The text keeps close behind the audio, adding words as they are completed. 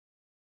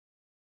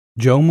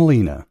Joe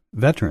Molina,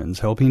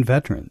 Veterans Helping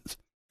Veterans.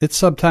 It's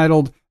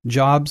subtitled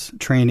Jobs,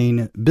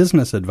 Training,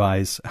 Business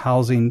Advice,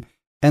 Housing,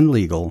 and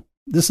Legal.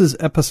 This is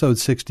episode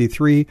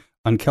 63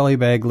 on Kelly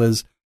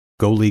Bagla's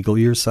Go Legal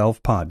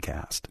Yourself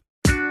podcast.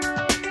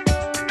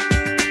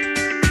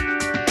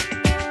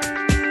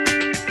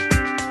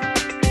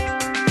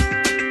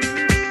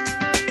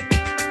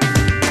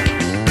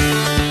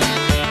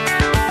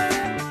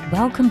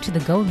 Welcome to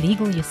the Go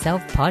Legal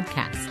Yourself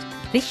podcast.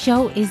 This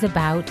show is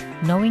about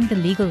knowing the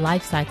legal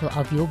life cycle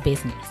of your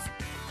business.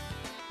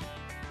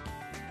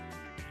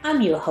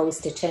 I'm your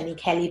host, Attorney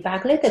Kelly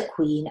Bagla, the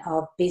Queen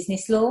of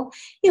Business Law.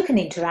 You can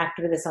interact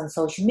with us on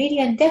social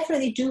media and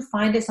definitely do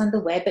find us on the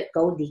web at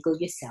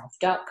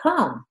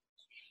golegalyourself.com.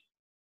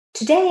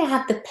 Today I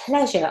have the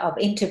pleasure of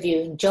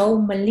interviewing Joe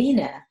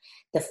Molina,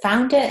 the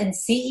founder and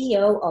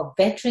CEO of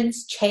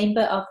Veterans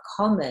Chamber of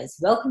Commerce.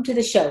 Welcome to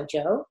the show,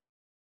 Joe.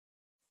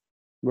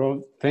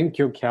 Well, thank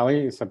you,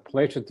 Kelly. It's a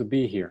pleasure to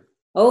be here.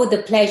 Oh, the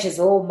pleasure's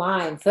all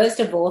mine.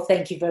 First of all,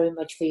 thank you very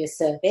much for your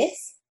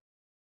service.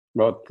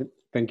 Well,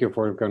 thank you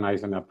for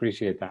organizing. I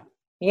appreciate that.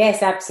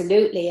 Yes,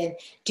 absolutely. And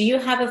do you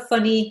have a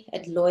funny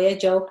lawyer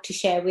joke to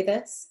share with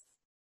us?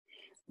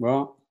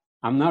 Well,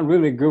 I'm not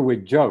really good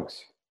with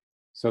jokes.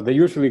 So they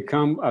usually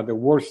come at the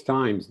worst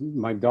times.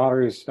 My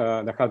daughters,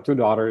 they have two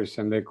daughters,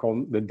 and they call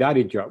them the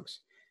daddy jokes.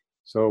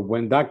 So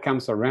when that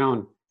comes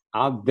around,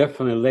 I'll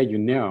definitely let you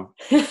know.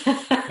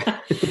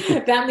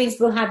 That means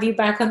we'll have you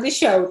back on the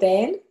show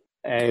then.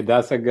 Hey,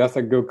 that's a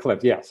good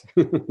clip, yes.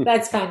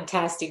 That's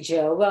fantastic,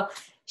 Joe. Well,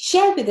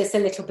 share with us a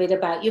little bit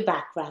about your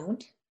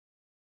background.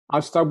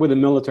 I'll start with the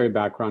military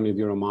background, if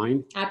you don't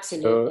mind.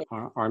 Absolutely.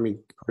 So, Army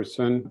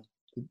person,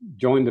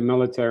 joined the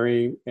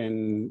military,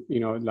 and,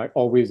 like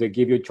always, they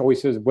give you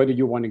choices. Where do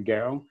you want to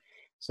go?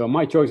 So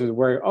my choices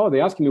were,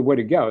 they asked me where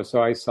to go.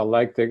 So I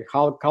selected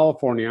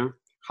California,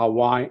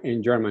 Hawaii,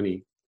 and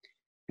Germany.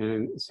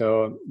 And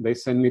so they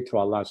sent me to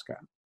Alaska.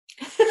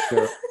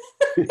 So,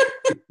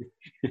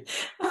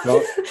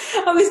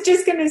 I was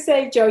just going to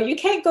say, Joe, you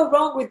can't go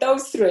wrong with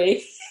those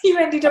three. You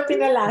ended up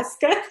in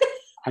Alaska.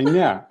 I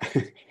know.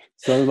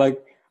 So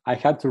I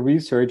had to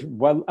research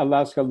what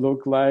Alaska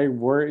looked like,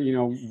 where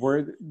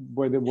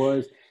it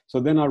was. So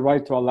then I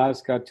arrived to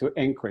Alaska, to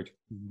Anchorage,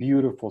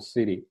 beautiful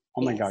city.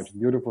 Oh my gosh,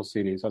 beautiful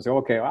city. So I said,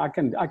 okay, I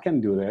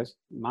can do this.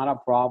 Not a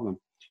problem.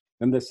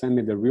 Then they sent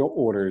me the real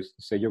orders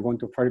to say, you're going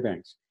to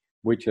Fairbanks,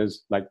 which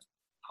is like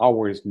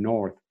hours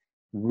north,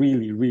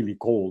 really, really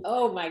cold.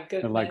 Oh my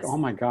goodness. And oh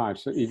my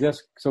gosh.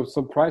 So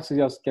surprises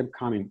just kept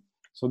coming.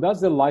 So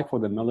that's the life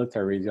of the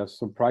military, just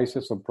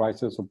surprises.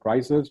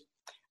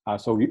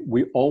 So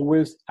we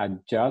always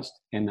adjust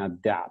and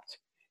adapt.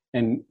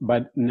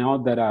 But now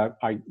that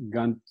I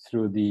gone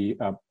through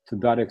to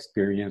that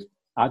experience,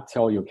 I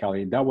tell you,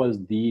 Kelly, that was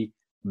the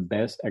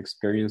best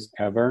experience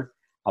ever.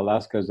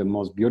 Alaska is the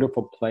most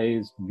beautiful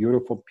place,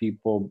 beautiful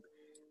people.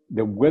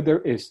 The weather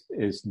is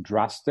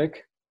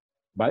drastic,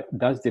 but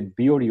that's the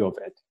beauty of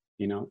it.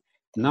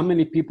 Not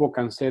many people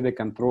can say they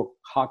can throw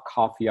hot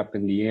coffee up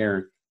in the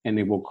air and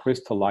it will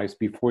crystallize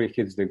before it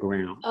hits the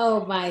ground.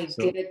 Oh my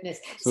goodness.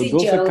 See,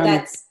 Joe,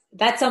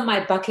 that's on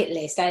my bucket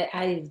list.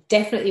 I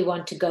definitely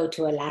want to go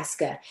to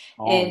Alaska.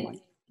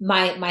 And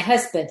my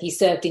husband, he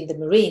served in the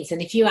Marines.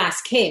 And if you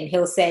ask him,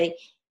 he'll say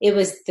it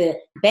was the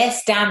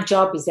best damn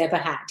job he's ever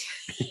had.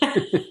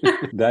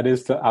 That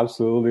is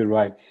absolutely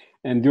right.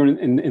 And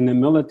in the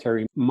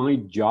military, my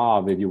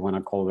job, if you want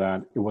to call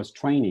that, it was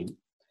training.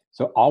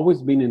 So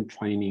always been in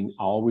training,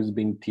 always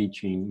been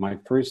teaching. My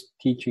first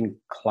teaching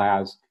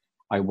class,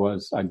 I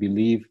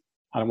believe,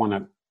 I don't want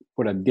to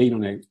put a date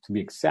on it to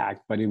be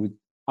exact, but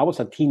I was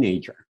a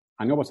teenager.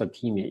 I know I was a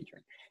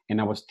teenager.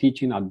 And I was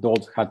teaching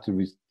adults how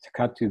to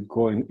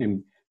go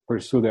and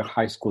pursue their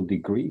high school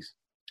degrees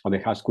or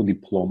their high school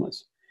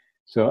diplomas.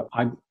 So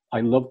I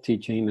love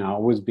teaching. I've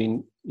always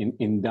been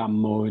in that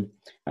mode.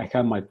 I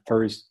had my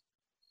first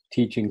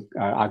teaching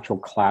actual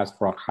class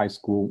for a high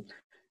school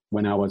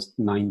when I was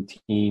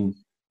 19.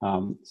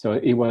 So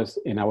it was,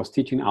 and I was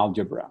teaching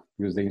algebra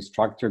because the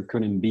instructor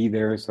couldn't be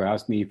there. So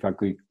asked me if I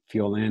could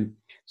fill in.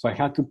 So I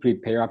had to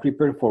prepare. I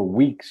prepared for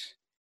weeks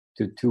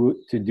to do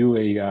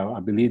I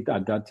believe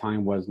at that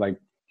time was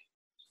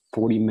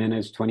 40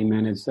 minutes, 20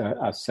 minutes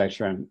a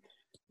session.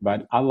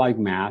 But I like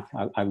math.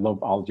 I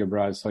love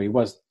algebra. So it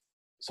was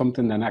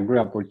something that a great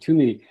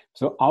opportunity.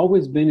 So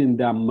always been in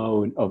that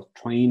mode of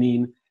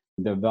training,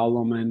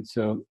 development.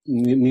 So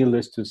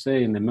needless to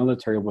say, in the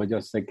military, it was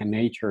just second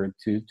nature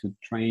to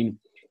train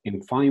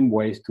and find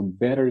ways to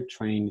better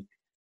train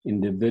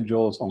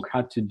individuals on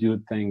how to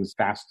do things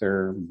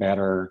faster,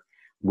 better,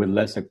 with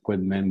less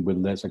equipment, with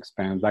less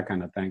expense, that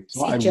kind of thing.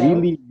 So I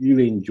really,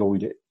 really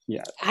enjoyed it.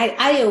 Yeah.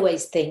 I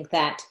always think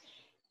that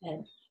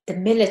the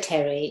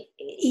military,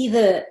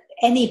 either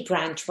any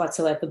branch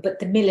whatsoever, but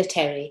the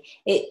military,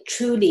 it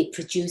truly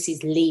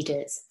produces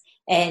leaders.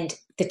 And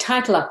the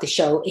title of the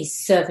show is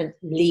Servant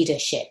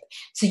Leadership.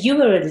 So you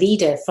were a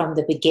leader from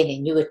the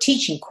beginning. You were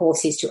teaching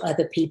courses to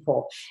other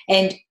people.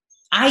 And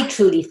I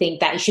truly think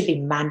that it should be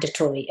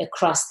mandatory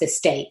across the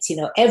states.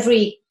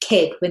 Every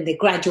kid, when they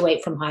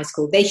graduate from high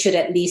school, they should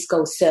at least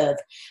go serve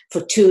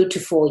for 2 to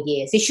 4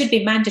 years. It should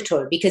be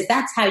mandatory because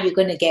that's how you're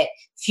going to get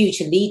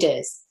future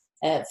leaders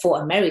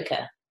for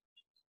America.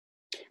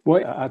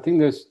 Well, I think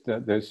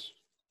there's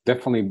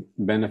definitely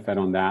benefit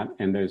on that,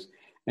 and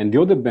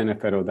the other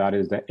benefit of that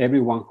is that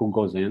everyone who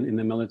goes in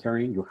the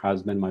military, your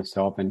husband,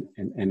 myself,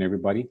 and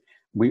everybody,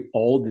 we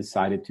all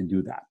decided to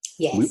do that.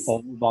 Yes. We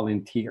all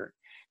volunteered.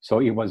 So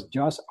it was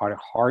just our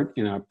heart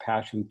and our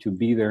passion to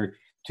be there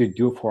to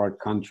do for our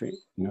country,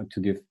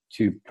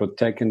 to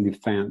protect and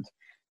defend,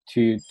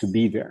 to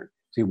be there.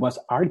 So it was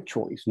our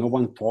choice. No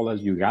one told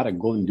us you gotta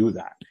go and do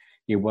that.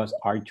 It was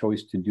our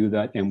choice to do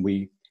that, and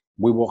we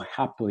will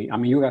happily. I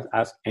mean, you guys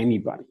ask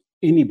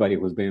anybody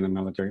who's been in the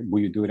military,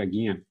 will you do it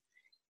again?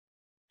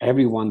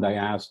 Everyone that I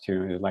asked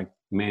you is like,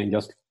 man,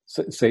 just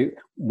say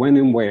when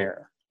and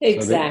where.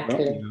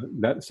 Exactly.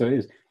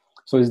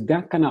 So it's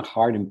that kind of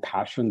heart and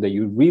passion that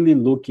you're really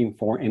looking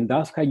for, and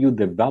that's how you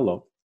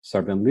develop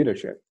servant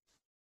leadership.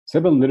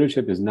 Servant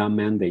leadership is not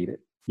mandated.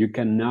 You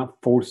cannot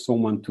force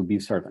someone to be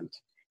servant.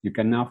 You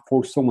cannot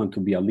force someone to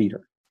be a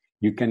leader.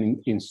 You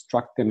can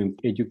instruct them and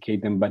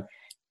educate them, but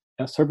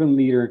a servant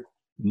leader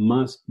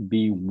must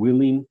be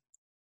willing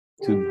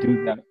to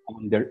do that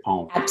on their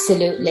own.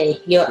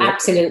 Absolutely. You're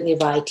absolutely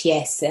right.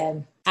 Yes,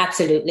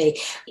 absolutely.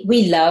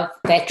 We love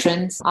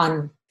veterans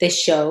on this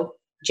show,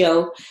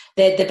 Joe.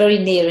 They're very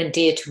near and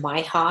dear to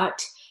my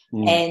heart.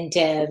 And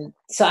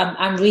so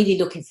I'm really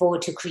looking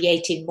forward to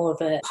creating more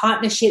of a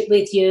partnership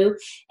with you.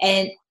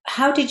 And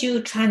how did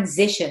you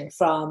transition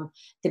from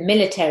the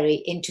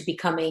military into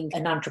becoming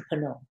an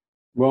entrepreneur?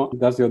 Well,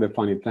 that's the other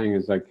funny thing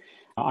is like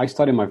I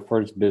started my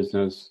first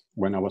business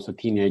when I was a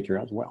teenager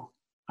as well.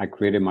 I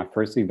created my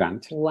first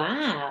event.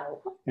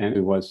 Wow. And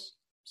it was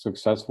a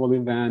successful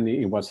event.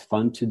 It was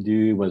fun to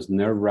do. It was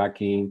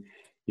nerve-wracking.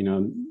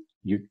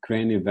 You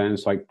create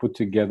events. So I put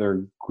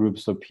together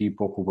groups of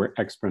people who were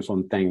experts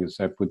on things.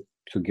 I put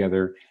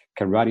together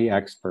karate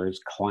experts,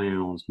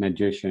 clowns,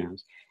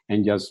 magicians,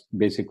 and just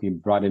basically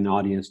brought an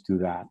audience to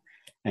that.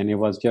 And it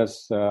was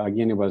just,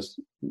 again, it was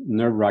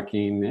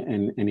nerve-wracking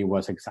and it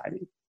was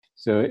exciting.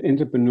 So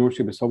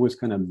entrepreneurship has always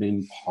kind of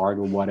been part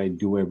of what I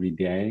do every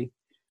day.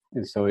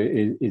 And so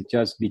it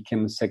just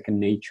became second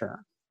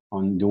nature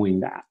on doing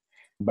that.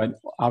 But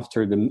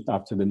after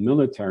the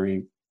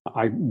military,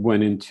 I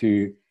went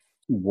into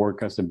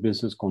work as a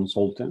business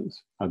consultant,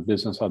 a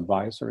business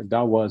advisor.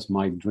 That was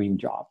my dream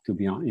job, to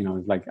be honest.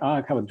 It's like,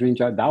 I have a dream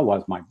job. That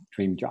was my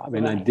dream job.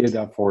 And I did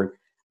that for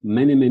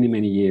many, many,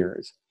 many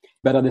years.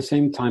 But at the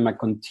same time, I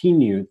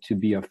continued to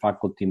be a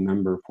faculty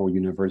member for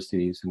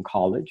universities and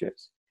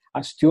colleges.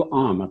 I still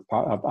am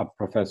a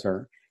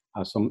professor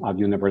at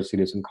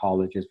universities and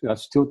colleges. I'm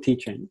still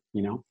teaching,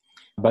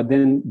 But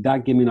then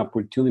that gave me an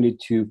opportunity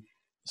to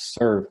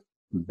serve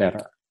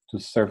better, to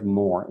serve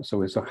more.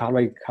 So how do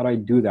I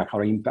do that? How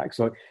do I impact?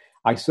 So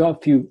I saw a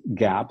few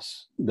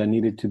gaps that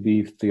needed to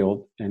be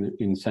filled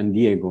in San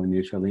Diego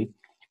initially.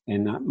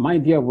 And my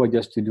idea was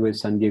just to do a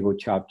San Diego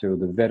chapter of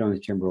the Veterans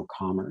Chamber of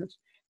Commerce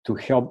to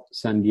help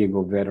San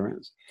Diego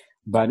veterans.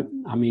 But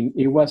I mean,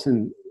 it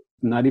wasn't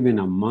not even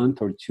a month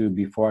or two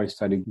before I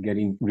started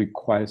getting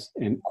requests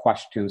and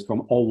questions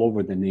from all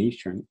over the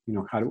nation.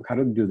 How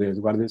to do this?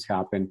 Why did this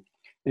happen?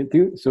 And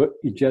so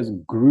it just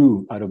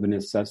grew out of a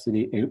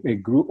necessity, and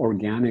it grew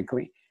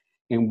organically.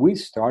 And we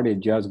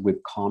started just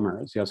with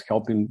commerce, just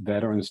helping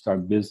veterans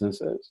start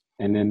businesses,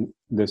 and then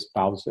the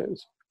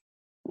spouses.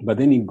 But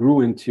then it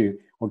grew into,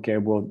 okay,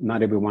 well,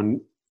 not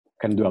everyone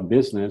can do a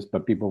business,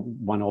 but people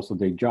want also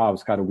their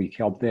jobs. How do we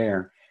help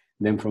there?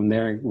 Then from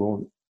there,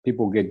 well,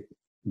 people get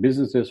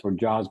businesses or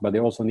jobs, but they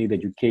also need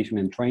education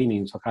and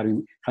training. So how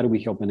do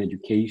we help in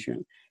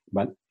education?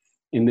 But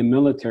in the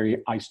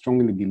military, I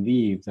strongly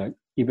believe that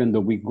even though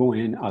we go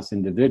in as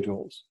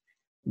individuals,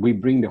 we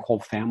bring the whole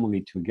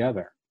family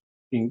together,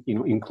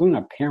 including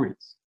our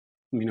parents.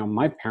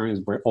 My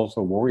parents were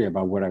also worried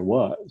about where I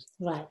was.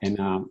 Right.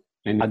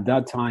 And at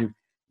that time,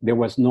 there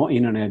was no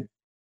internet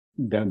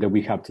that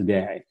we have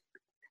today.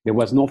 There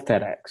was no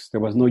FedEx.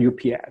 There was no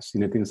UPS,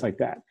 things like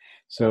that.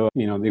 So,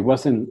 there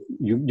wasn't,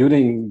 you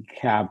didn't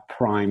have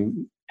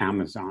Prime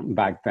Amazon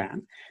back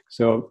then.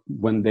 So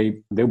when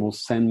they will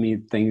send me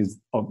things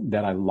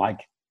that I like,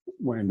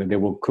 where they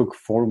will cook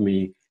for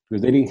me,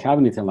 because they didn't have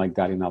anything like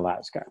that in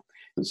Alaska.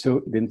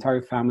 So the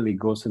entire family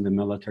goes in the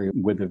military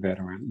with the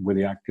veteran, with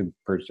the active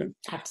person.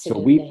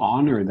 Absolutely. So we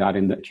honor that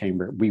in the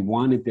chamber. We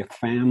wanted the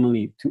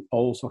family to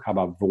also have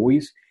a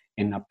voice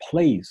and a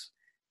place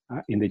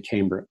in the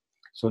chamber.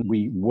 So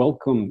we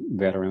welcome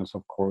veterans,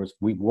 of course.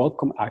 We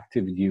welcome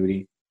active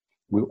duty.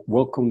 We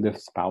welcome the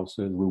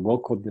spouses. We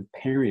welcome the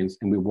parents,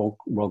 and we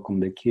welcome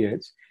the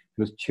kids,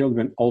 because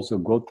children also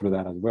go through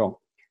that as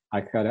well.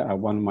 I had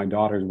one of my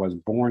daughters was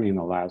born in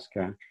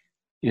Alaska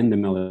in the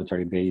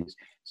military base.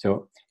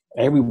 So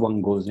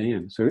everyone goes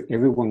in. So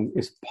everyone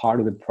is part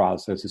of the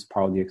process, is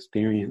part of the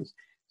experience.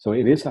 So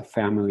it is a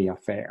family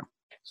affair.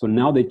 So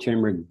now the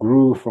chamber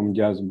grew from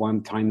just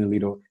one tiny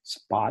little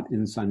spot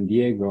in San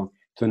Diego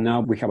So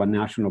now we have a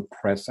national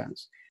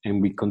presence,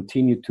 and we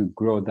continue to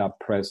grow that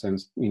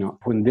presence,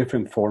 in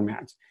different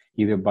formats,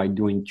 either by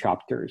doing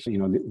chapters,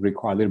 that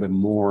require a little bit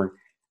more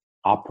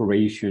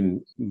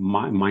operation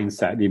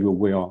mindset, if you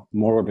will,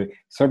 more of a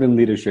servant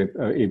leadership,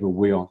 if you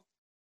will.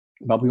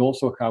 But we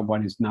also have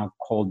what is now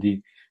called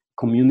the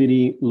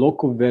community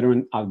local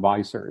veteran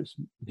advisors,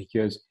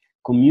 because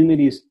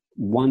communities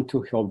want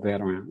to help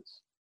veterans,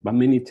 but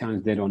many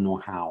times they don't know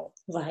how.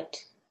 Right.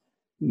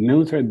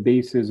 Military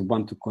bases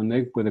want to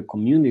connect with the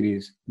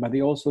communities, but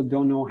they also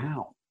don't know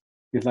how.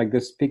 It's like they're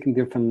speaking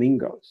different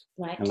lingos.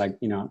 Right. And like,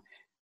 the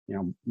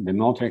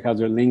military has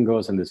their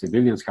lingos and the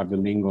civilians have their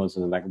lingos.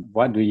 And like,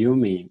 what do you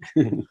mean?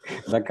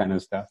 That kind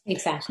of stuff.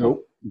 Exactly.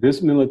 So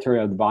these military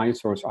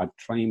advisors are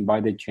trained by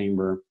the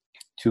chamber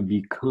to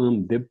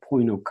become the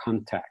point of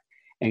contact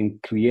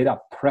and create a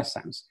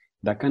presence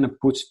that kind of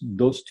puts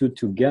those two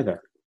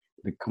together,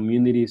 the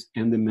communities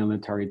and the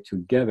military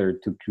together,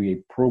 to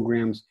create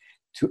programs,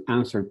 to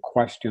answer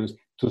questions,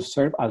 to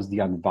serve as the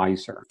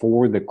advisor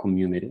for the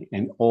community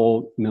and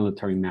all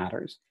military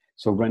matters.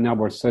 So right now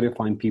we're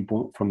certifying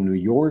people from New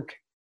York,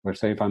 we're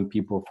certifying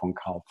people from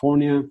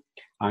California,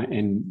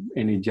 and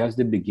it's just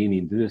the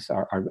beginning. This is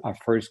our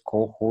first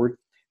cohort,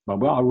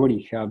 but we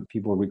already have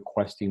people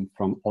requesting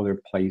from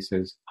other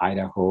places,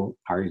 Idaho,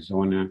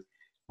 Arizona,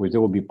 which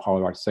will be part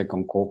of our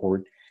second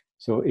cohort.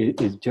 So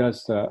it's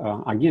just,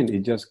 again,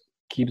 it just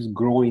keeps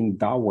growing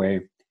that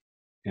way.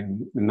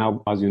 And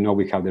now, as you know,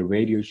 we have the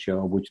radio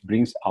show, which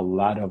brings a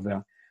lot of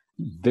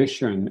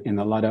vision and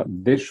a lot of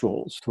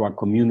visuals to our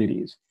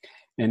communities.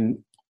 And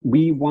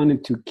we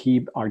wanted to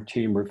keep our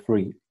chamber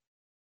free.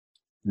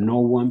 No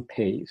one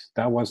pays.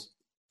 That was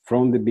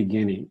from the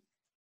beginning.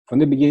 From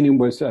the beginning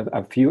was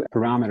a few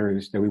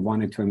parameters that we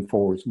wanted to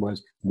enforce.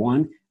 Was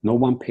one, no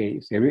one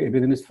pays.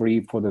 Everything is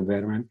free for the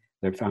veteran,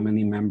 their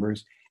family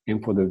members,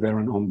 and for the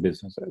veteran-owned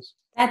businesses.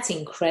 That's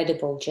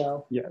incredible,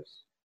 Joe. Yes.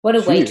 What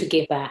a way to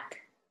give back.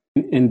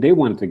 And they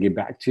wanted to give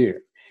back too.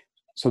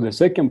 So the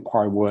second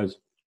part was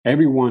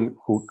everyone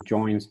who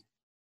joins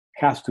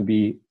has to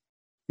be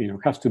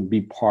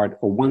part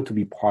or want to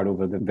be part of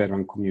the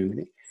veteran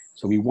community.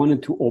 So we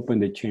wanted to open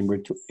the chamber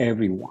to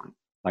everyone.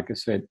 Like I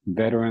said,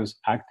 veterans,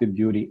 active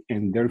duty,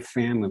 and their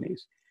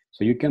families.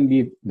 So you can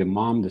be the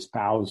mom, the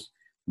spouse,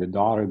 the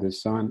daughter, the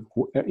son,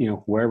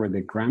 whoever,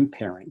 the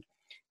grandparent.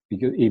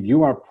 Because if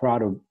you are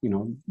proud of,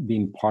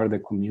 being part of the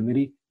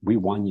community, we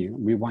want you.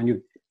 We want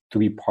you to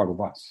be part of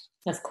us.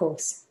 Of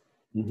course.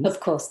 Mm-hmm. Of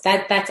course.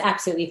 That's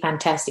absolutely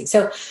fantastic.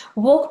 So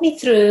walk me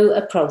through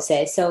a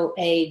process. So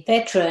a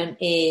veteran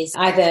is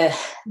either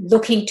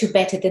looking to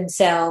better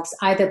themselves,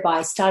 either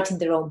by starting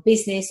their own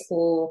business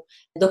or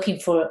looking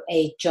for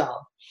a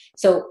job.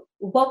 So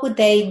what would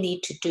they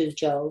need to do,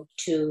 Joe,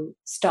 to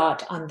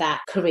start on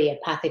that career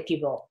path, if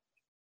you will?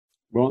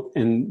 Well,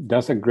 and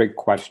that's a great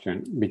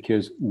question,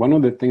 because one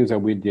of the things that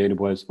we did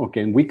was,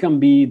 okay, we can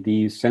be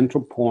the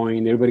central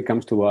point. Everybody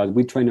comes to us.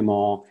 We train them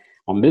all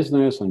on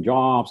business, on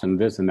jobs, and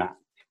this and that.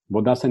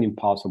 But that's an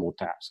impossible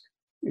task.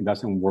 It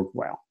doesn't work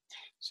well.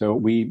 So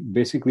we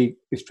basically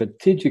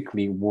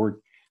strategically work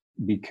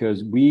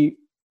because we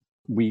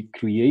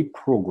create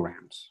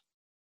programs.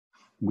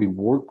 We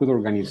work with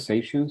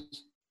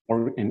organizations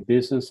and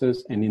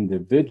businesses and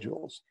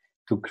individuals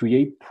to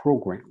create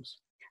programs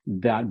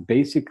that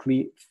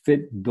basically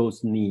fit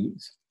those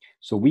needs.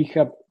 So we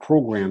have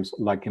programs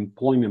like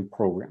employment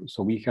programs.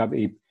 So we have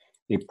a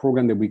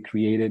program that we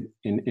created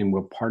and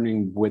we're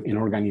partnering with an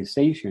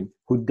organization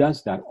who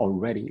does that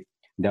already.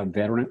 They're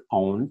veteran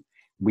owned.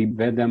 We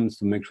vet them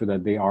to make sure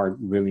that they are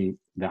really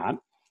that.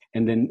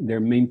 And then their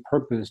main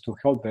purpose is to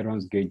help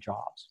veterans get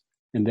jobs.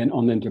 And then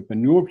on the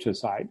entrepreneurship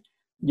side,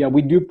 yeah,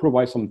 we do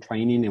provide some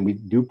training and we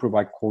do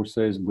provide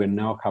courses. We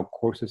now have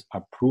courses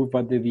approved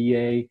by the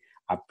VA,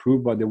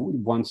 approved by the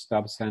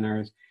one-stop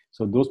centers.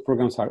 So those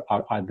programs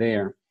are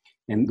there.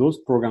 And those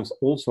programs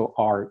also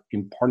are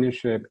in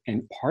partnership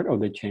and part of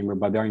the chamber,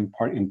 but they're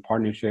in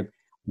partnership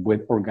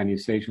with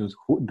organizations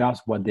who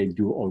that's what they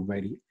do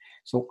already.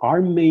 So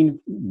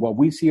what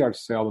we see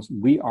ourselves,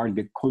 we are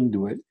the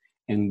conduit,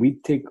 and we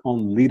take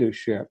on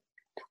leadership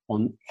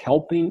on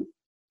helping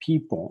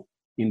people,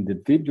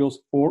 individuals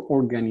or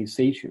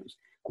organizations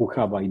who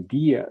have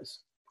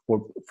ideas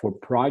or for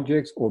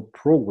projects or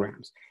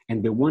programs,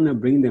 and they want to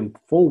bring them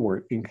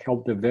forward and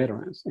help the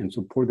veterans and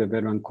support the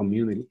veteran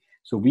community.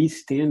 So we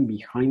stand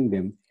behind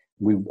them.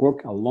 We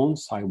work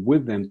alongside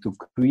with them to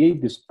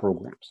create these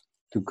programs,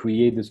 to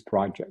create these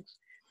projects.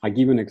 I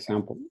give you an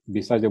example.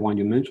 Besides the one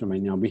you mentioned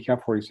right now, we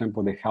have, for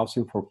example, the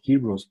Housing for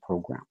Heroes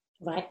program.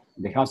 Right.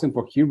 The Housing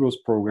for Heroes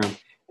program,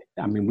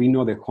 I mean, we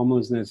know that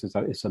homelessness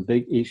is a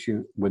big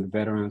issue with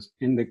veterans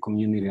in the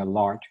community at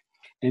large.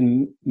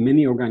 And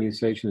many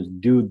organizations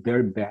do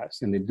their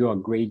best, and they do a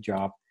great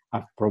job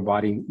of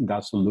providing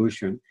that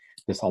solution.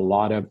 There's a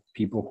lot of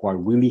people who are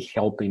really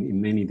helping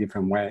in many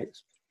different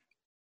ways.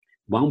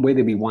 One way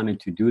that we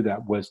wanted to do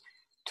that was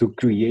to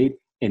create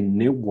a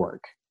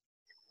network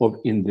of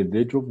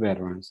individual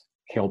veterans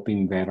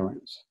helping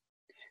veterans.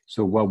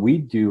 So what we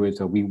do is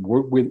that we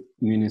work with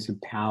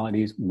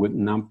municipalities, with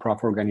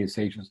nonprofit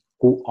organizations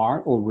who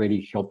are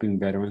already helping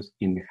veterans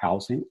in the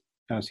housing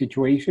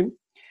situation,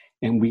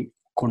 and we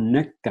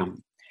connect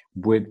them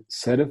with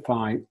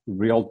certified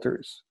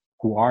realtors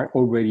who are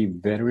already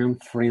veteran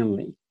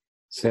friendly,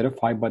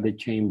 certified by the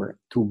chamber,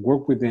 to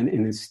work with them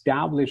and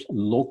establish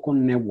local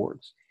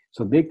networks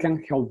so they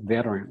can help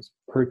veterans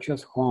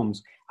purchase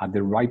homes at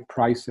the right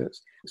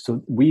prices.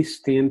 So we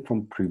stand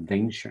from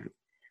prevention.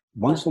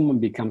 Once someone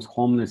becomes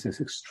homeless,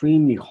 it's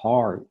extremely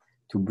hard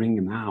to bring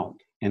them out.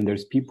 And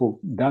there's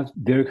people that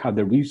they have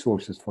the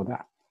resources for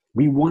that.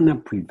 We want to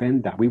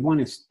prevent that. We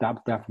want to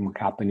stop that from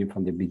happening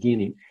from the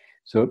beginning.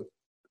 So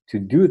to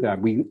do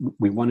that, we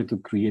wanted to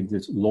create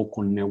these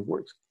local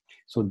networks.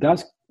 So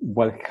that's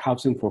what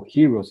Housing for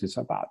Heroes is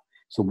about.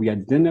 So we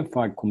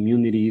identify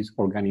communities,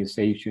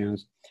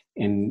 organizations,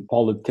 and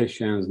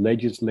politicians,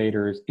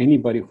 legislators,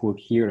 anybody who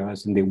hear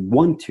us and they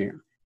want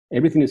to.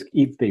 Everything is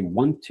if they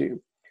want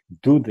to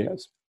do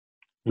this.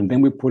 And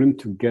then we put them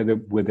together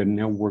with a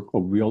network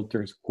of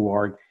realtors who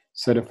are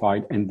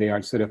certified, and they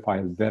are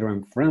certified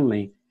veteran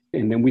friendly.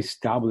 And then we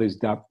establish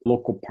that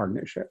local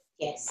partnership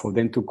for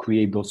them to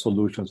create those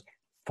solutions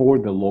for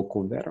the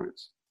local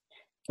veterans.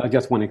 That's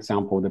just one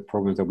example of the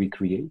programs that we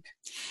create.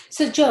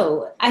 So,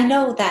 Joe, I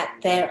know that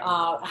there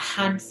are a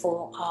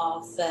handful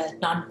of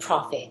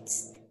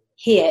nonprofits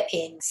here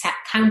in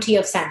County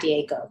of San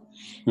Diego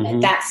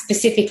that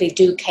specifically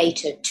do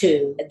cater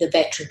to the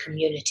veteran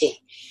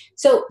community.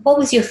 So what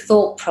was your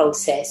thought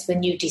process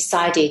when you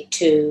decided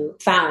to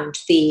found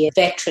the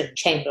Veteran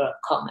Chamber of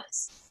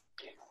Commerce?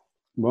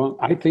 Well,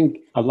 I think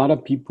a lot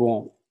of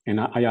people,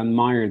 and I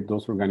admire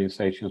those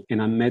organizations,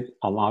 and I met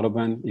a lot of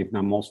them, if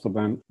not most of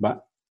them,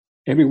 but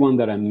everyone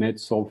that I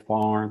met so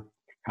far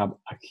have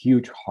a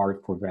huge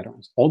heart for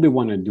veterans. All they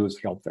want to do is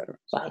help veterans.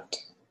 Right.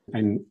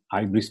 And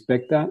I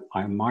respect that.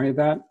 I admire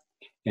that.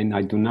 And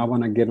I do not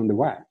want to get on the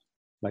way.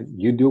 Like,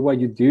 you do what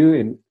you do,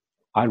 and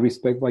I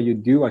respect what you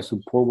do. I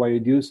support what you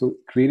do. So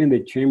creating the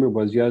chamber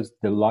was just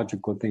the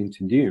logical thing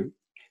to do,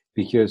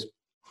 because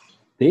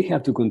they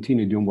have to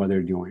continue doing what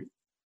they're doing.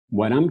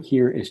 What I'm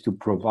here is to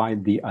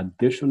provide the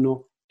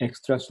additional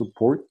extra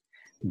support,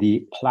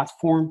 the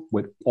platform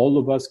where all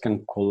of us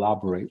can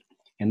collaborate.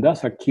 And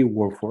that's a key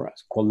word for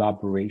us,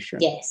 collaboration.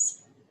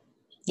 Yes.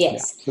 Yeah.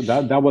 So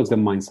that was the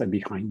mindset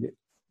behind it.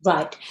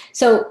 Right.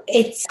 So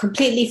it's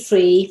completely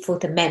free for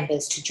the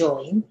members to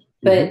join,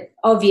 but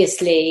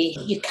obviously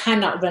you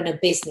cannot run a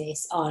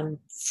business on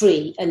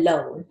free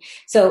alone.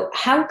 So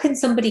how can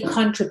somebody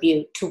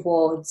contribute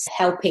towards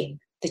helping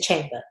the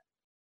chamber?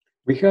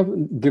 We have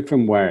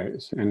different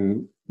ways,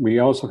 and we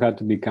also had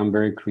to become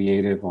very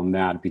creative on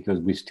that, because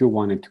we still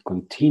wanted to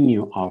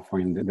continue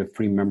offering the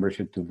free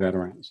membership to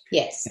veterans.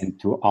 Yes. And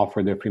to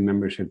offer the free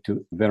membership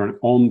to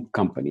veteran-owned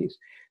companies.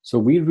 So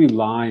we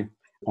rely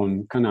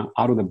on kind of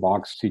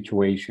out-of-the-box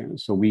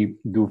situations. So we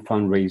do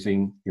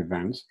fundraising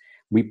events.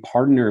 We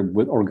partner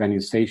with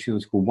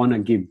organizations who want to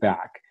give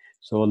back.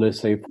 So let's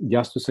say,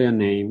 just to say a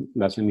name,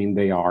 doesn't mean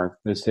they are.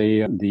 Let's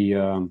say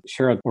the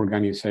shared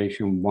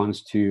organization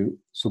wants to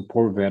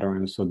support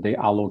veterans, so they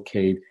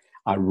allocate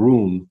a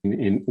room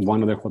in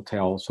one of the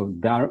hotels. So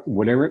that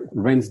whatever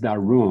rents that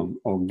room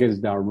or gets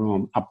that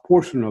room, a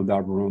portion of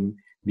that room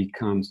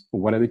becomes,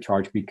 whatever they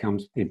charge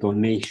becomes a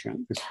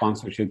donation, a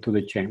sponsorship to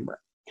the chamber.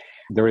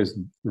 There is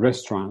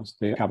restaurants,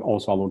 they have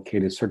also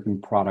allocated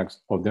certain products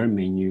of their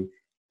menu,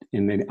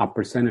 and then a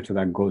percentage of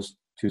that goes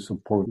to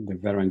support the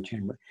veteran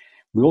chamber.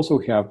 We also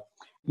have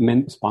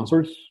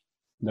sponsors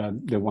that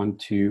they want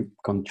to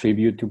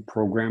contribute to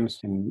programs,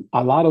 and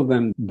a lot of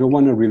them don't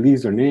want to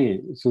release their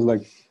name. It's just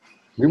like,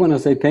 we want to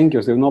say thank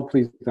you. So no,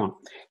 please don't.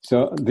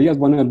 So they just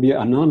want to be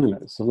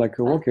anonymous. So like,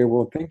 okay,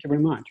 well, thank you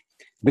very much.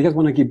 They just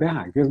want to give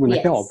back. They just want to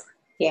help.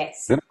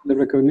 Yes. They don't want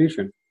the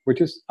recognition, which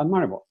is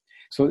admirable.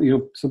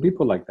 So, so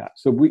people like that.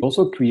 So we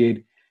also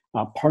create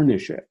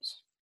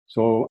partnerships.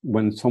 So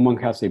when someone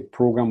has a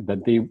program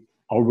that they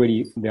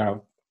are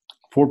a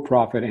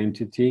for-profit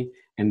entity,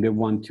 and they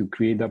want to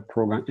create that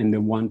program and they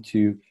want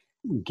to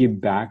give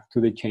back to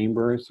the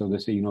chamber. So they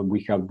say,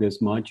 we have this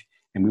much,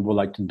 and we would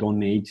like to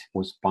donate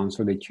or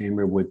sponsor the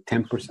chamber with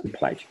 10%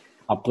 pledge,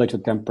 a pledge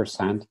of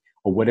 10%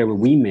 or whatever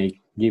we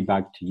make, give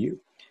back to you.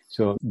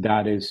 So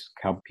that is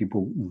how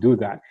people do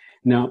that.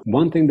 Now,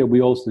 one thing that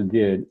we also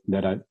did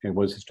it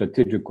was a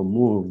strategic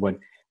move, but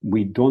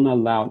we don't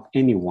allow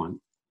anyone,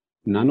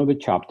 none of the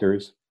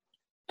chapters,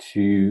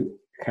 to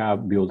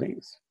have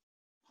buildings.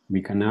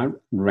 We cannot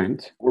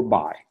rent or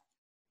buy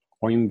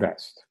or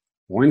invest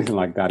or anything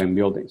like that in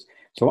buildings.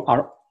 So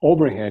our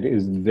overhead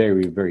is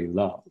very, very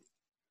low.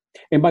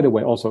 And by the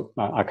way, also,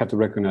 I have to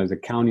recognize the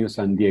County of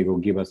San Diego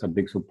give us a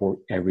big support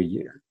every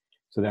year.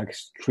 So they're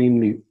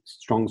extremely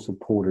strong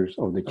supporters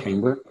of the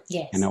chamber.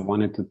 Yes. And I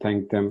wanted to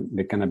thank them.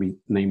 They cannot be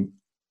named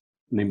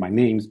by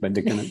names, but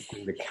they cannot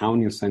thank the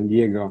County of San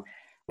Diego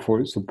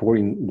for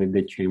supporting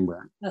the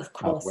chamber. Of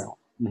course. As well.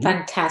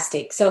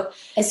 Fantastic. So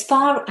as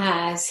far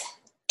as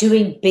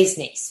doing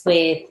business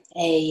with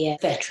a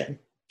veteran,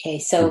 okay,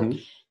 so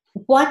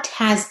what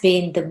has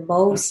been the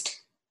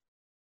most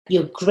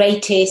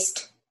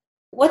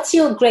what's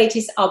your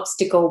greatest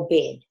obstacle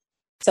been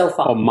so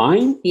far? Oh,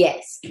 mine?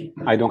 Yes.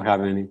 I don't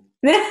have any.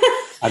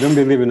 I don't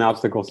believe in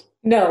obstacles.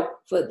 No,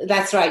 but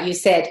that's right. You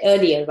said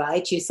earlier,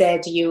 right? You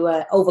said you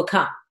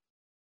overcome.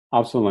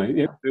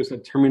 Absolutely. There's a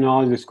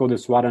terminology, it's called the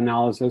SWOT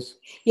analysis.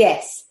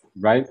 Yes.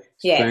 Right?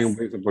 Yes. Strengths,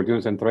 weaknesses,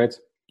 opportunities, and threats.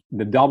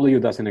 The W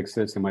doesn't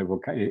exist in my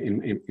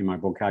in my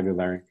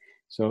vocabulary.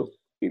 So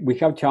we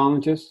have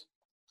challenges,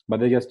 but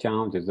they're just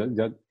challenges.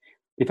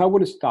 If I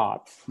would have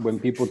stopped when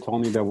people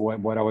told me that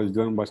what I was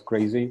doing was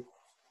crazy,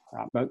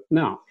 but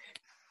no.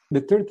 The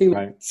third thing,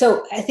 right?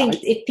 So I think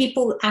if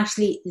people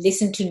actually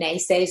listen to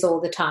naysayers all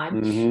the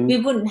time, we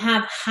wouldn't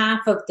have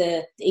half of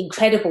the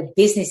incredible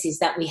businesses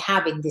that we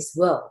have in this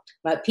world,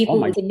 right? People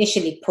would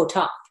initially put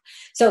off.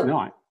 So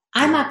I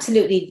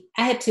absolutely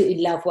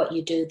love what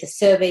you do, the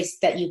service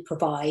that you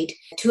provide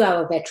to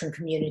our veteran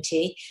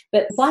community.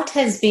 But what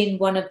has been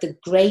one of the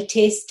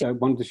greatest? I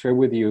wanted to share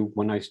with you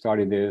when I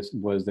started this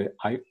was that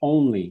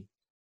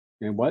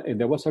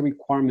there was a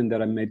requirement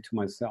that I made to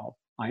myself.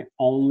 I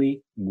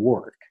only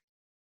work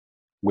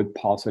with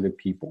positive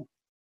people.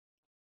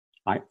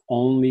 I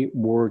only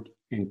work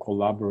and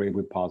collaborate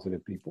with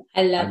positive people.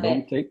 I love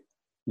it.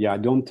 I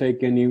don't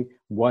take any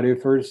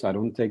what-ifers. I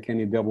don't take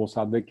any devil's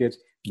advocates.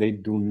 They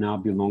do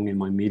not belong in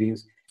my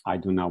meetings. I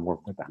do not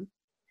work with them.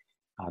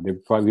 They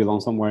probably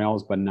belong somewhere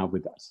else, but not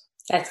with us.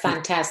 That's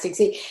fantastic.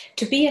 See,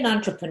 to be an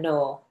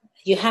entrepreneur,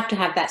 you have to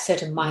have that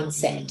certain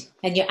mindset.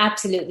 And you're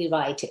absolutely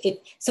right. If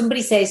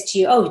somebody says to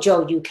you, oh,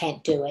 Joe, you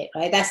can't do it,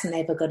 right? That's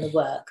never going to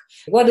work.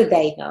 What do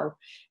they know?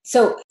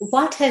 So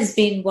what has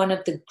been one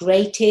of the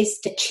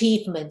greatest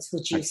achievements,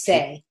 would you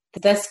say,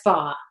 thus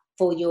far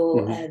for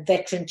your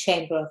Veteran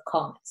Chamber of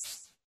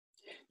Commerce?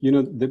 You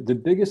know, the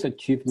biggest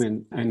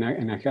achievement, and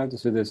I have to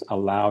say this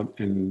aloud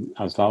and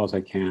as loud as I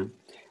can,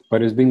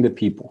 but it's been the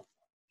people.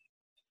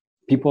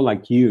 People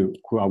like you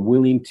who are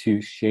willing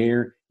to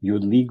share your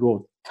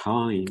legal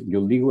time,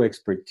 your legal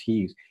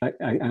expertise.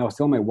 I was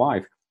telling my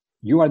wife,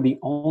 you are the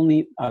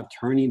only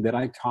attorney that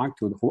I talk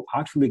to who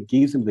actually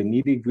gives them the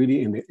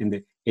nitty-gritty and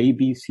the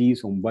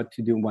ABCs on what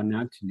to do and what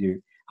not to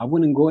do. I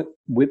wouldn't go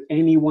with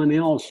anyone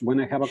else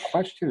when I have a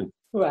question.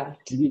 Right.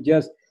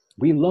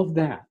 We love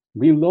that.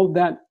 We love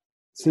that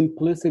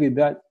simplicity,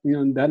 that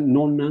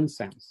no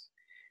nonsense.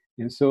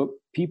 And so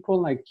people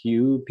like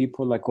you,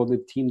 people like all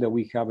the team that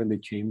we have in the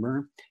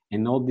chamber,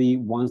 and all the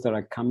ones that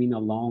are coming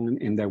along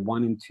and they're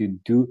wanting to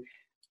do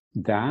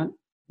that,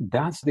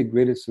 that's the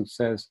greatest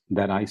success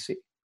that I see.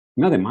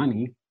 Not the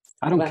money.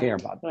 I don't care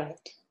about that.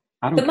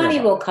 Right. The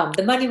money will come.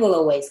 The money will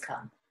always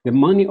come. The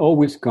money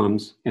always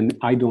comes, and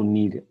I don't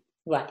need it.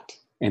 Right.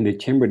 And the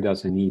chamber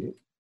doesn't need it.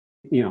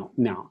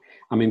 Now,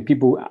 I mean,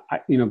 people,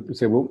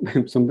 say, well,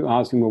 some people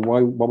ask me,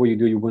 well, what will you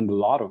do? You win the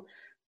lotto.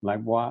 Like,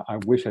 well, I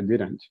wish I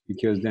didn't,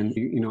 because then,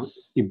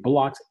 it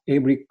blocks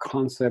every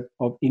concept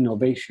of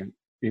innovation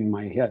in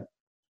my head.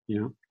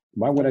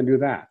 Why would I do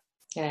that?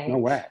 Right. No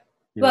way.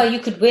 Well, you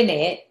could win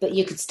it, but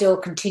you could still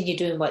continue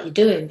doing what you're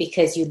doing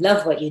because you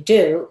love what you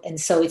do. And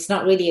so it's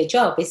not really a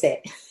job, is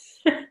it?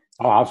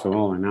 Oh,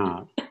 absolutely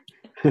not.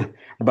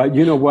 But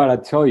you know what? I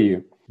tell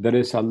you, there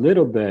is a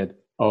little bit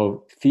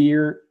of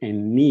fear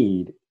and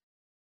need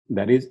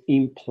that is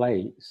in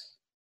place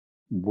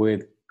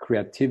with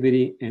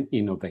creativity and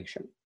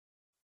innovation.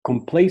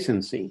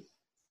 Complacency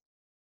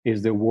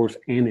is the worst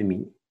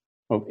enemy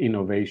of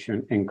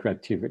innovation and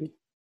creativity.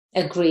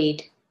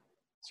 Agreed.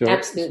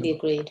 Absolutely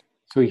agreed.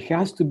 So it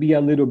has to be a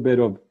little bit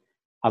of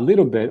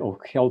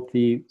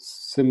healthy,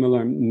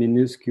 similar,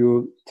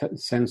 minuscule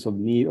sense of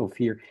need or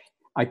fear.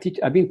 I've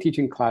been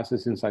teaching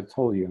classes since I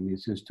told you. I mean,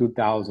 since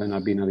 2000,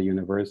 I've been at the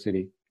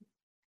university,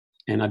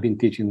 and I've been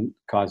teaching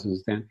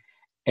classes then.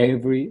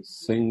 Every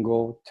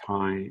single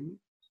time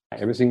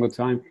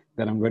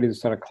that I'm ready to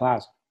start a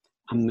class,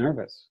 I'm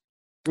nervous.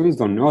 Students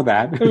don't know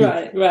that.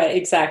 Right,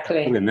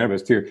 exactly. I'm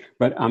nervous too,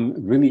 but I'm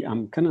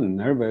kind of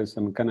nervous.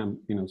 I'm kind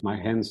of, my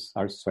hands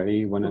are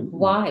sweaty when I'm.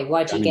 Why?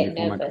 Why do you get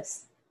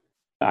nervous?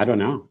 I don't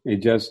know.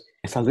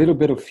 It's a little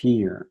bit of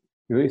fear.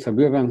 It's a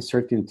bit of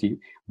uncertainty,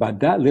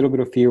 but that little bit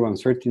of fear or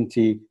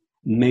uncertainty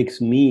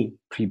makes me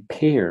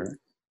prepare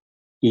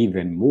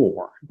even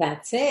more.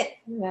 That's it.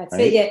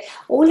 Yeah.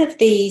 All of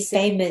these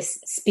famous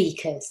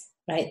speakers,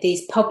 right?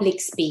 These public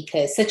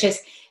speakers, such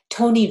as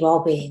Tony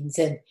Robbins,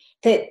 and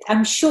that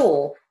I'm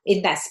sure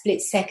in that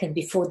split second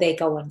before they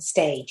go on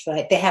stage,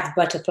 right, they have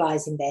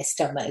butterflies in their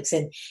stomachs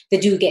and they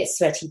do get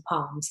sweaty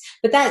palms.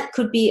 But that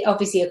could be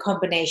obviously a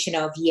combination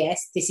of,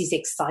 yes, this is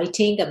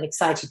exciting. I'm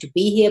excited to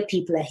be here.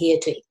 People are here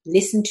to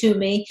listen to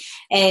me.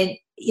 And,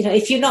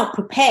 if you're not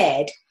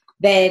prepared,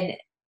 then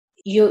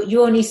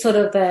you only sort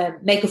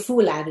of make a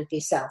fool out of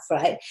yourself,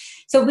 right?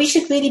 So we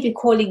should really be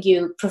calling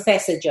you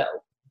Professor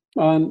Joe.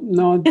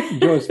 No,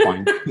 Joe's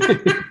fine.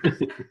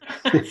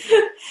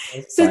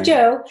 So,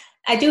 Joe,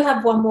 I do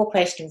have one more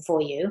question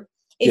for you.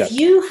 If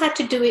you had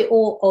to do it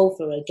all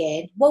over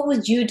again, what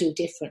would you do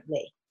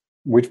differently?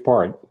 Which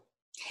part?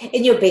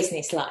 In your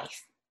business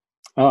life.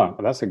 Oh,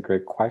 that's a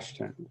great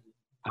question.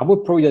 I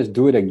would probably just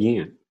do it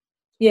again.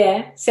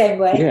 Yeah, same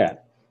way. Yeah,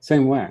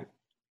 same way.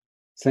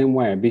 Same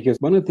way, because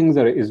one of the things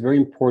that is very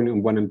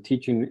important when I'm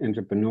teaching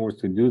entrepreneurs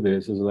to do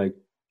this is like,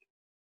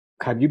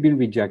 have you been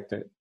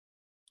rejected?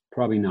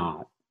 Probably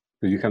not,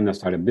 because you have not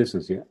started a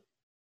business yet.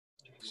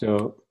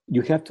 So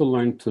you have to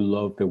learn to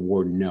love the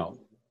word no.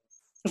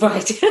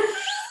 Right.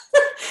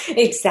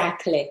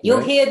 Exactly. You'll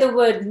Right? hear the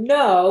word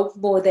no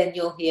more than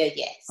you'll hear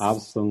yes.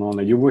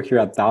 Absolutely. You will hear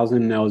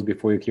 1,000 no's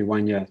before you hear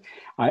one yes.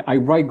 I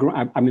write,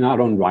 I mean, I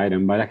don't write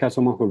them, but I have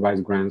someone who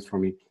writes grants for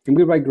me. And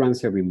we write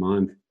grants every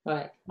month.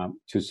 Right.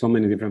 To so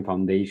many different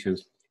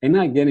foundations. And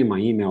I get in my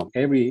email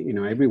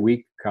every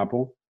week,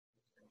 couple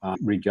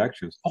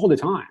rejections all the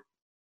time.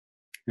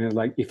 And it's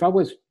like, if I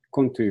was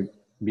going to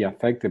be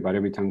affected by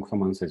every time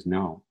someone says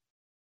no,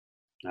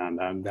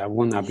 that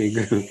would not be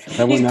good.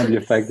 That would not be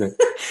effective.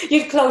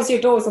 You'd close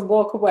your doors and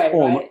walk away,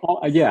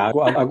 right? Yeah,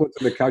 I go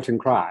to the couch and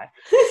cry.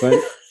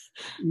 But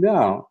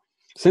no,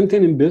 same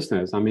thing in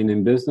business. I mean,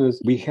 in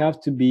business, we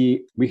have to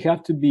be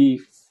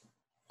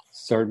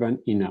servant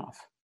enough,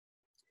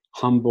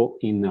 humble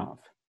enough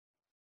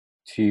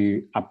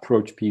to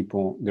approach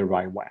people the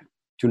right way,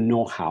 to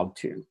know how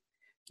to.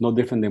 No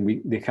different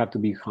than they have to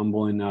be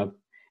humble enough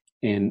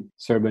and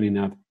servant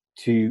enough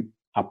to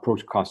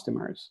approach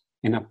customers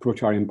and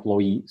approach our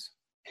employees.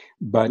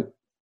 But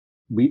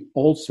we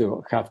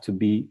also have to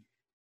be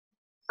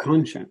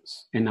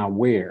conscious and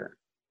aware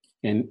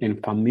and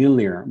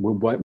familiar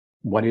with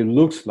what it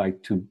looks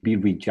like to be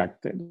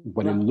rejected,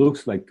 what it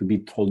looks like to be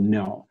told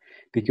no.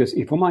 Because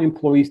if all my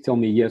employees tell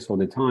me yes all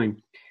the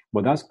time,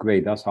 well, that's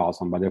great, that's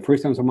awesome. But the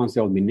first time someone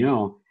tells me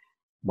no,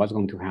 what's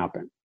going to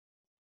happen?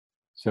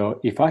 So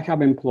if I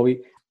have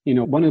employee,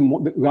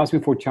 you asked me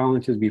for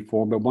challenges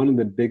before, but one of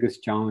the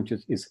biggest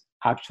challenges is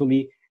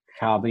actually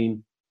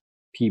having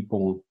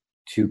people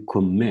to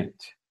commit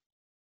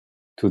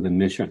to the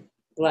mission.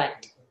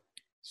 Right.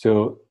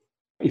 So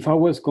if I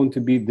was going to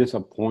be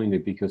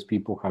disappointed because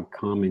people have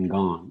come and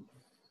gone,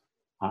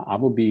 I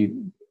would be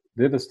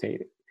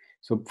devastated.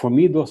 So for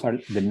me, those are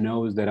the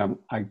no's that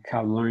I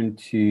have learned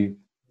to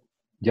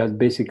just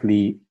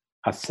basically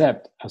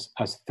accept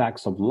as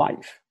facts of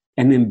life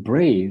and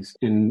embrace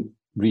and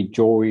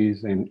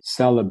rejoice and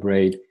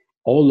celebrate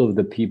all of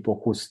the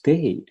people who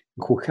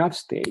have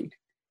stayed,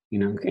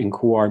 and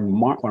who are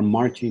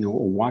marching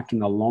or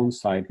walking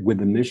alongside with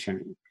the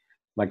mission.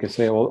 Like I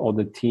say, all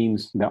the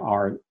teams that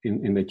are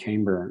in the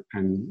chamber,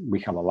 and we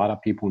have a lot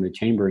of people in the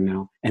chamber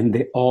now, and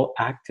they're all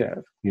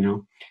active,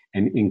 and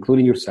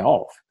including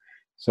yourself.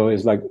 So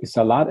it's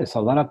a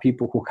lot of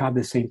people who have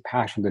the same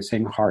passion, the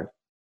same heart.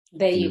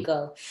 There you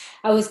go.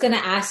 I was going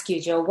to ask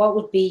you, Joe, what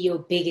would be your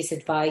biggest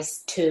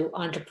advice to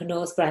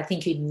entrepreneurs? But I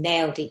think you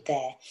nailed it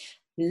there.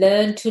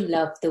 Learn to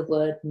love the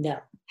word no.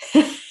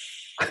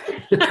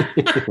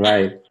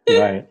 Right.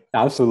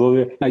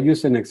 Absolutely. I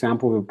use an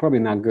example, probably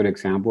not a good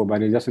example,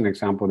 but it's just an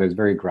example that's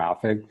very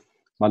graphic.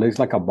 But it's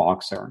like a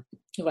boxer.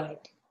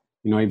 Right.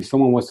 If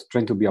someone was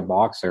trying to be a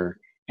boxer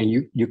and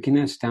you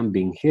cannot stand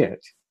being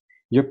hit,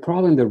 you're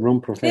probably in the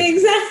wrong profession.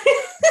 Exactly.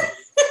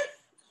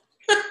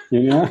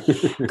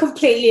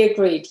 Completely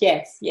agreed.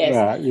 Yes.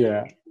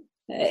 Yeah.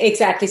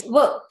 Exactly.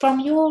 Well,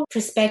 from your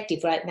perspective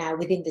right now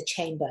within the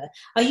chamber,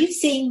 are you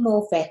seeing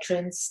more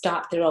veterans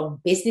start their own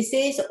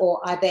businesses, or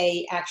are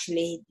they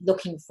actually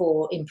looking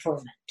for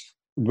employment?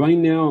 Right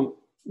now,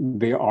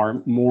 there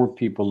are more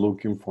people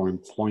looking for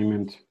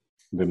employment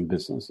than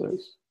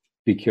businesses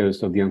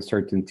because of the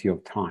uncertainty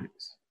of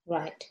times.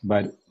 Right.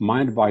 But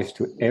my advice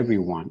to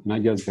everyone,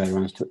 not just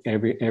veterans, to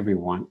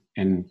everyone,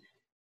 and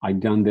I've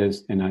done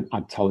this, and I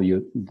tell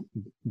you,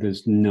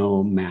 there's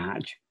no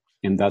match.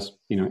 And that's,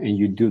 and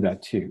you do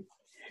that too.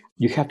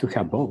 You have to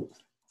have both.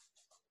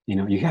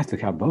 You have to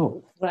have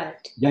both.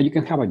 Right. Yeah, you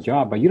can have a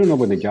job, but you don't know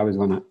when the job is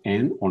going to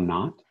end or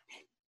not.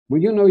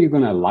 Well, you're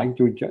going to like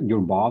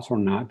your boss or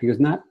not, because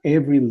not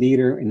every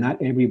leader and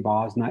not every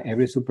boss, not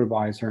every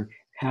supervisor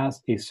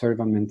has a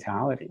servant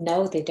mentality.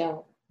 No, they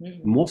don't.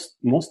 Mm-hmm.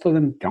 Most of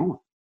them don't,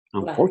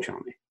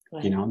 unfortunately.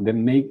 Right. They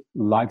make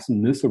lives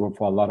miserable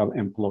for a lot of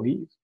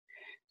employees.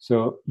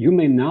 So you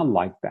may not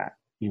like that,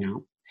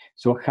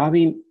 So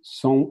having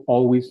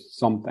always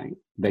something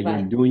that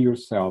you're doing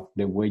yourself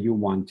the way you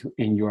want to,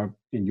 and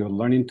you're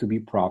learning to be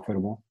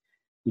profitable.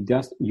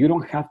 You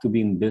don't have to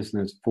be in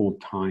business full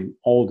time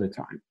all the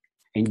time,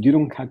 and you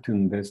don't have to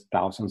invest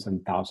thousands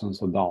and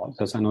thousands of dollars.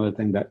 That's another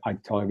thing that I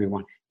tell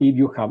everyone. If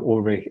you have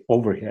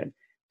overhead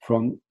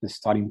from the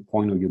starting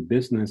point of your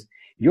business,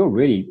 you're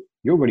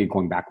already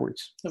going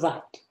backwards.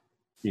 Right.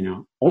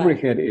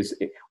 Overhead is.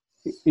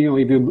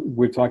 If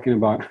we're talking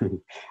about,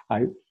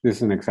 this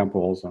is an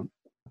example also.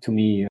 To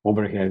me,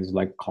 overhead is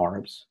like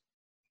carbs.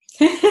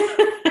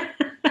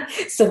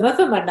 Some of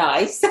them are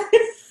nice.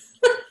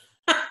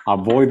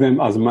 Avoid them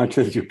as much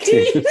as you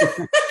can.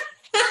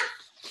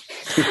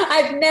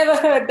 I've never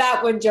heard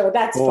that one, Joe.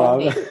 That's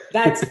funny.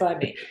 That's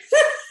funny.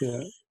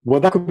 Yeah. Well,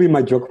 that could be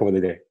my joke for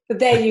the day.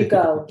 There you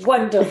go.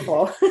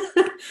 Wonderful.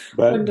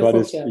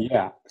 Wonderful joke.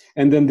 Yeah.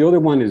 And then the other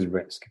one is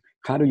risk.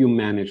 How do you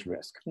manage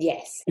risk?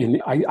 Yes.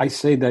 And I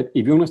say that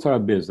if you want to start a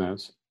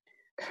business,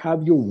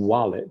 have your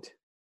wallet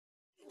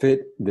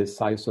fit the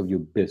size of your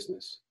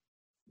business.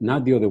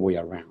 not the other way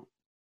around.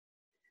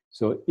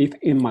 So if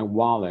in my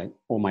wallet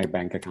or my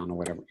bank account or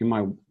whatever, in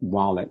my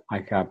wallet,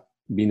 I have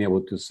been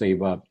able to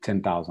save up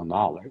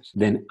 $10,000,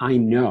 then I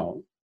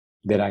know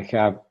that I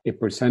have a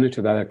percentage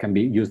of that can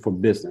be used for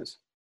business.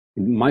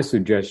 My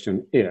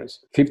suggestion is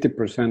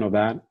 50% of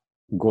that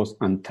goes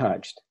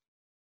untouched,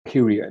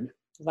 period.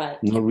 Right.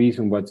 No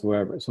reason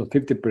whatsoever. So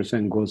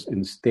 50% goes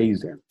and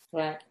stays there.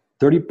 Right.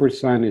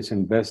 30% is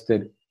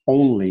invested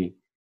only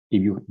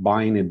if you're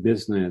buying a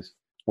business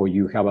or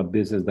you have a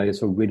business that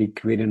is already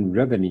creating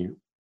revenue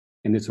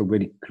and it's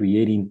already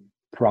creating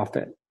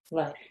profit.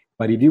 Right.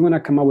 But if you want to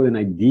come up with an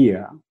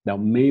idea that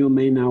may or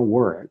may not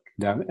work,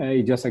 that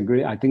I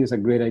think it's a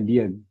great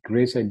idea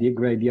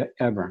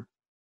ever,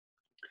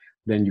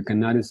 then you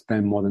cannot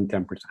spend more than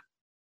 10%.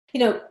 You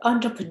know,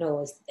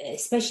 entrepreneurs,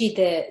 especially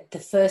the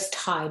first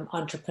time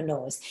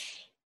entrepreneurs,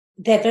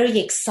 they're very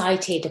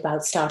excited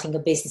about starting a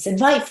business, and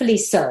rightfully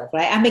so,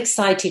 right? I'm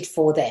excited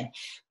for them.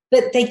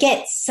 But they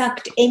get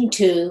sucked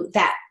into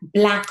that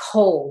black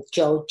hole,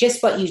 Joe,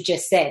 just what you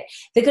just said.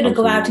 They're going to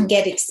go out and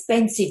get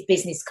expensive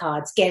business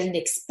cards, get an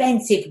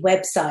expensive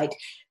website.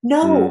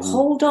 No,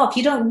 hold up.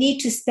 You don't need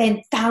to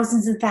spend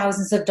thousands and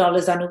thousands of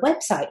dollars on a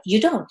website.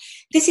 You don't.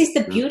 This is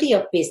the beauty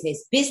of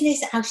business.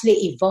 Business actually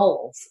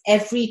evolves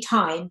every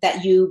time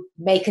that you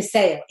make a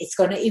sale. It's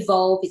going to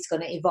evolve. It's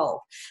going to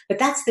evolve. But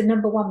that's the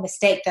number one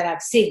mistake that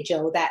I've seen,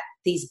 Joe, that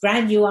these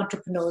brand new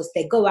entrepreneurs,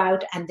 they go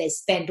out and they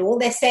spend all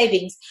their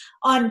savings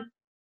on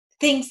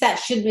things that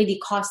shouldn't really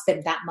cost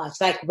them that much,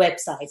 like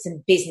websites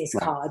and business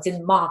cards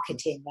and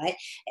marketing, right?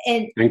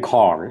 And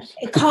cars.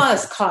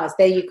 Cars.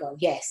 There you go.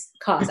 Yes,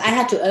 cars. I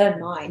had to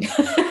earn mine.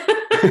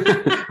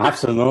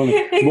 Absolutely.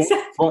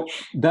 Exactly.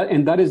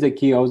 That is the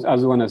key. I was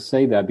going to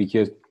say that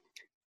because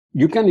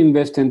you can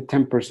invest in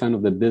 10%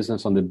 of the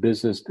business on the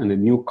business and the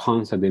new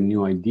concept, the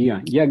new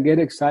idea. Yeah, get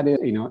excited,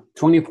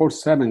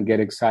 24/7,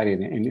 get excited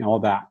and all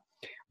that.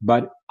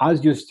 But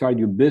as you start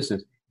your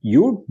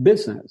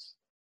business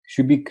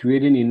should be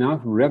creating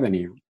enough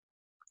revenue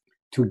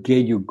to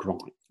get you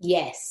growing.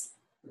 Yes.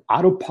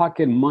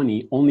 Out-of-pocket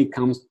money only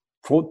comes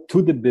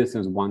to the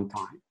business one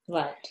time.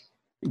 Right.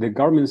 The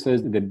government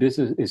says the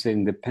business is an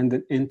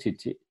independent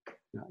entity.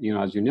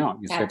 As you know.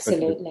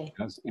 Absolutely.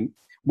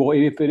 Well,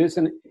 if it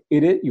isn't,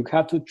 you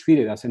have to treat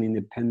it as an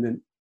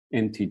independent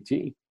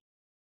entity.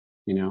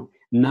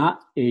 Not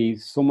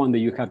someone that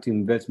you have to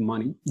invest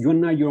money. You're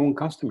not your own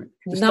customer.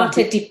 Not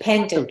a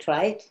dependent,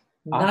 right?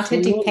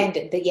 Absolutely. Not a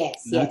dependent.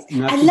 Yes, yes.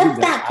 Not I love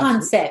that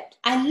concept.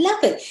 I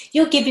love it.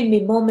 You're giving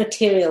me more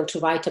material to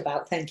write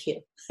about. Thank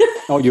you.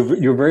 Oh,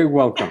 you're very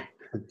welcome.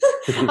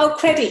 I'll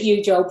credit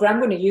you, Joe, but I'm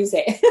going to use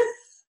it.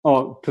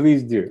 Oh,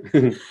 please do.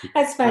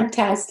 That's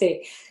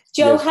fantastic.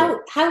 Joe, Yes,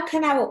 how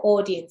can our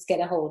audience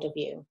get a hold of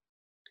you?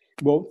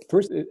 Well,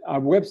 first,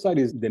 our website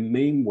is the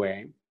main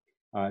way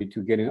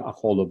to get a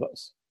hold of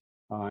us.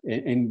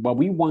 And what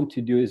we want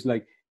to do is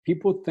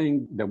people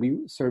think that we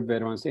serve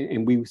veterans,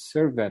 and we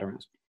serve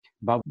veterans,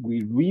 but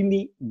we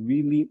really,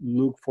 really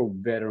look for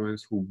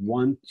veterans who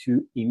want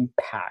to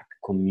impact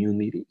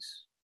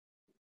communities.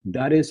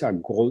 That is our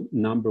goal,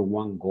 number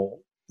one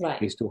goal,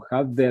 right? Is to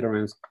have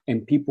veterans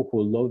and people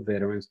who love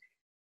veterans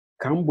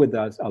come with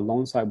us,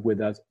 alongside with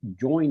us,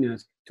 join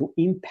us to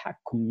impact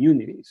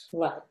communities.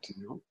 Right.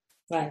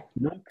 Right.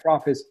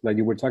 Nonprofits, like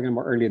you were talking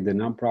about earlier, the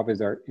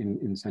nonprofits are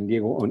in San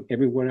Diego and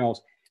everywhere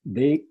else.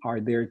 They are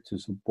there to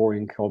support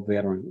and help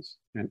veterans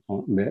and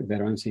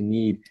veterans in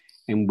need.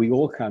 And we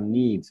all have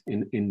needs,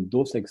 and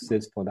those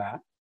exist for that.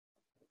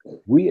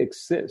 We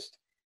exist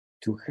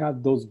to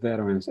have those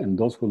veterans and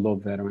those who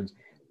love veterans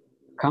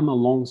come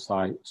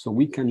alongside so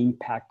we can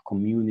impact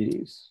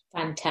communities.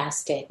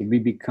 Fantastic. We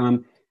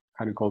become,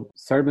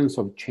 servants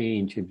of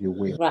change, if you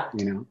will. Right.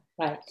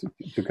 Right.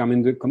 To come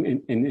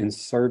in and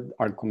serve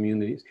our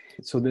communities.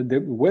 So the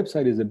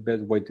website is the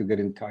best way to get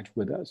in touch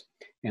with us.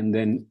 And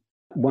then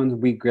once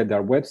we get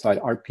our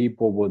website, our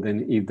people will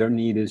then, if their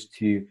need is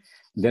to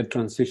their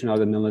transition out of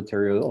the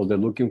military, or they're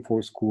looking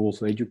for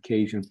schools or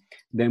education,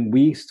 then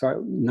we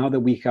start, now that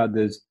we have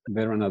these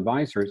veteran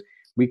advisors,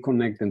 we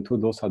connect them to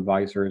those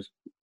advisors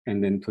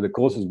and then to the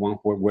closest one,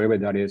 wherever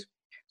that is,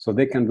 so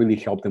they can really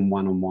help them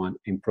one-on-one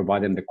and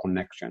provide them the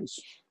connections.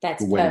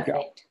 That's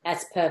perfect.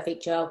 That's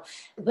perfect, Joe.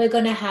 We're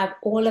going to have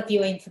all of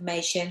your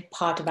information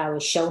part of our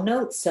show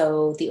notes,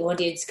 so the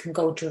audience can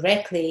go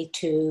directly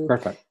to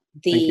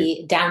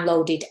the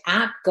downloaded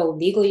app, Go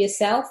Legal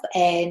Yourself,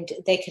 and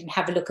they can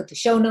have a look at the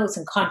show notes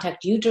and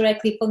contact you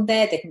directly from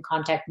there. They can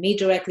contact me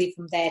directly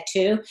from there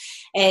too.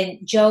 And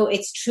Joe,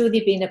 it's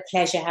truly been a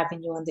pleasure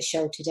having you on the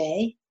show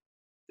today.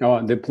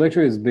 Oh, the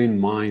pleasure has been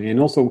mine. And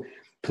also,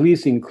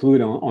 please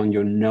include on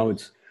your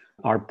notes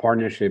our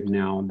partnership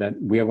now that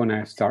we are going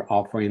to start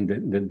offering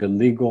the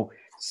Legal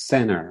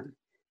Center,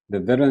 the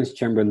Veterans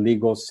Chamber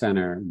Legal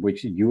Center,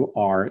 which you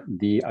are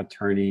the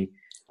attorney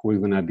who is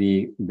going to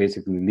be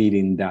basically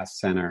leading that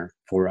center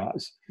for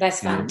us. That's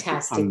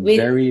fantastic. I'm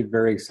very,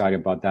 very excited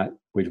about that,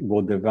 which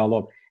will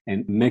develop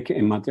and make it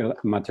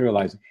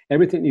materialize.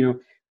 Everything,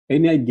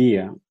 any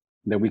idea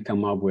that we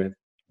come up with,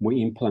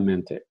 we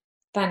implement it.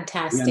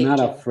 Fantastic. We are not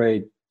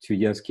afraid to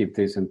just keep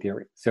this in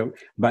theory. So,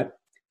 but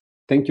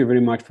thank you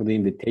very much for the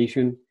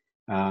invitation.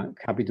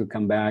 Happy to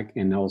come back,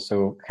 and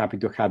also happy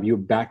to have you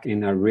back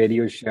in our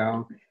radio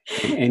show.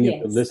 And any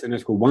of the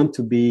listeners who want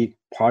to be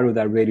part of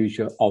that radio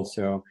show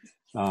also,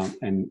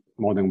 and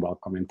more than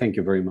welcome. And thank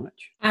you very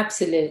much.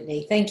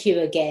 Absolutely. Thank you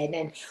again.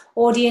 And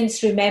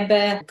audience,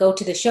 remember, go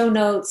to the show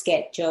notes,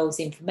 get Joe's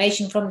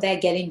information from there,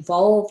 get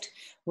involved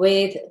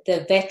with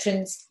the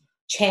Veterans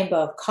Chamber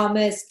of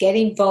Commerce, get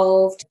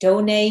involved,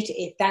 donate.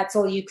 If that's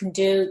all you can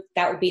do,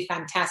 that would be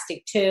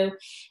fantastic too.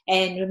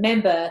 And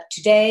remember,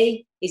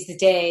 today is the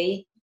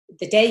day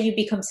you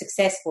become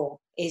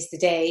successful is the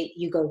day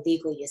you go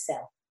legal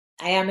yourself.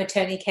 I am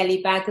Attorney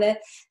Kelly Bagler,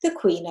 the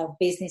Queen of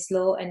Business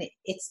Law, and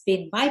it's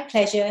been my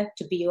pleasure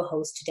to be your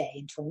host today.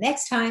 Until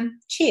next time,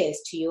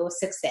 cheers to your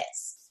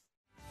success.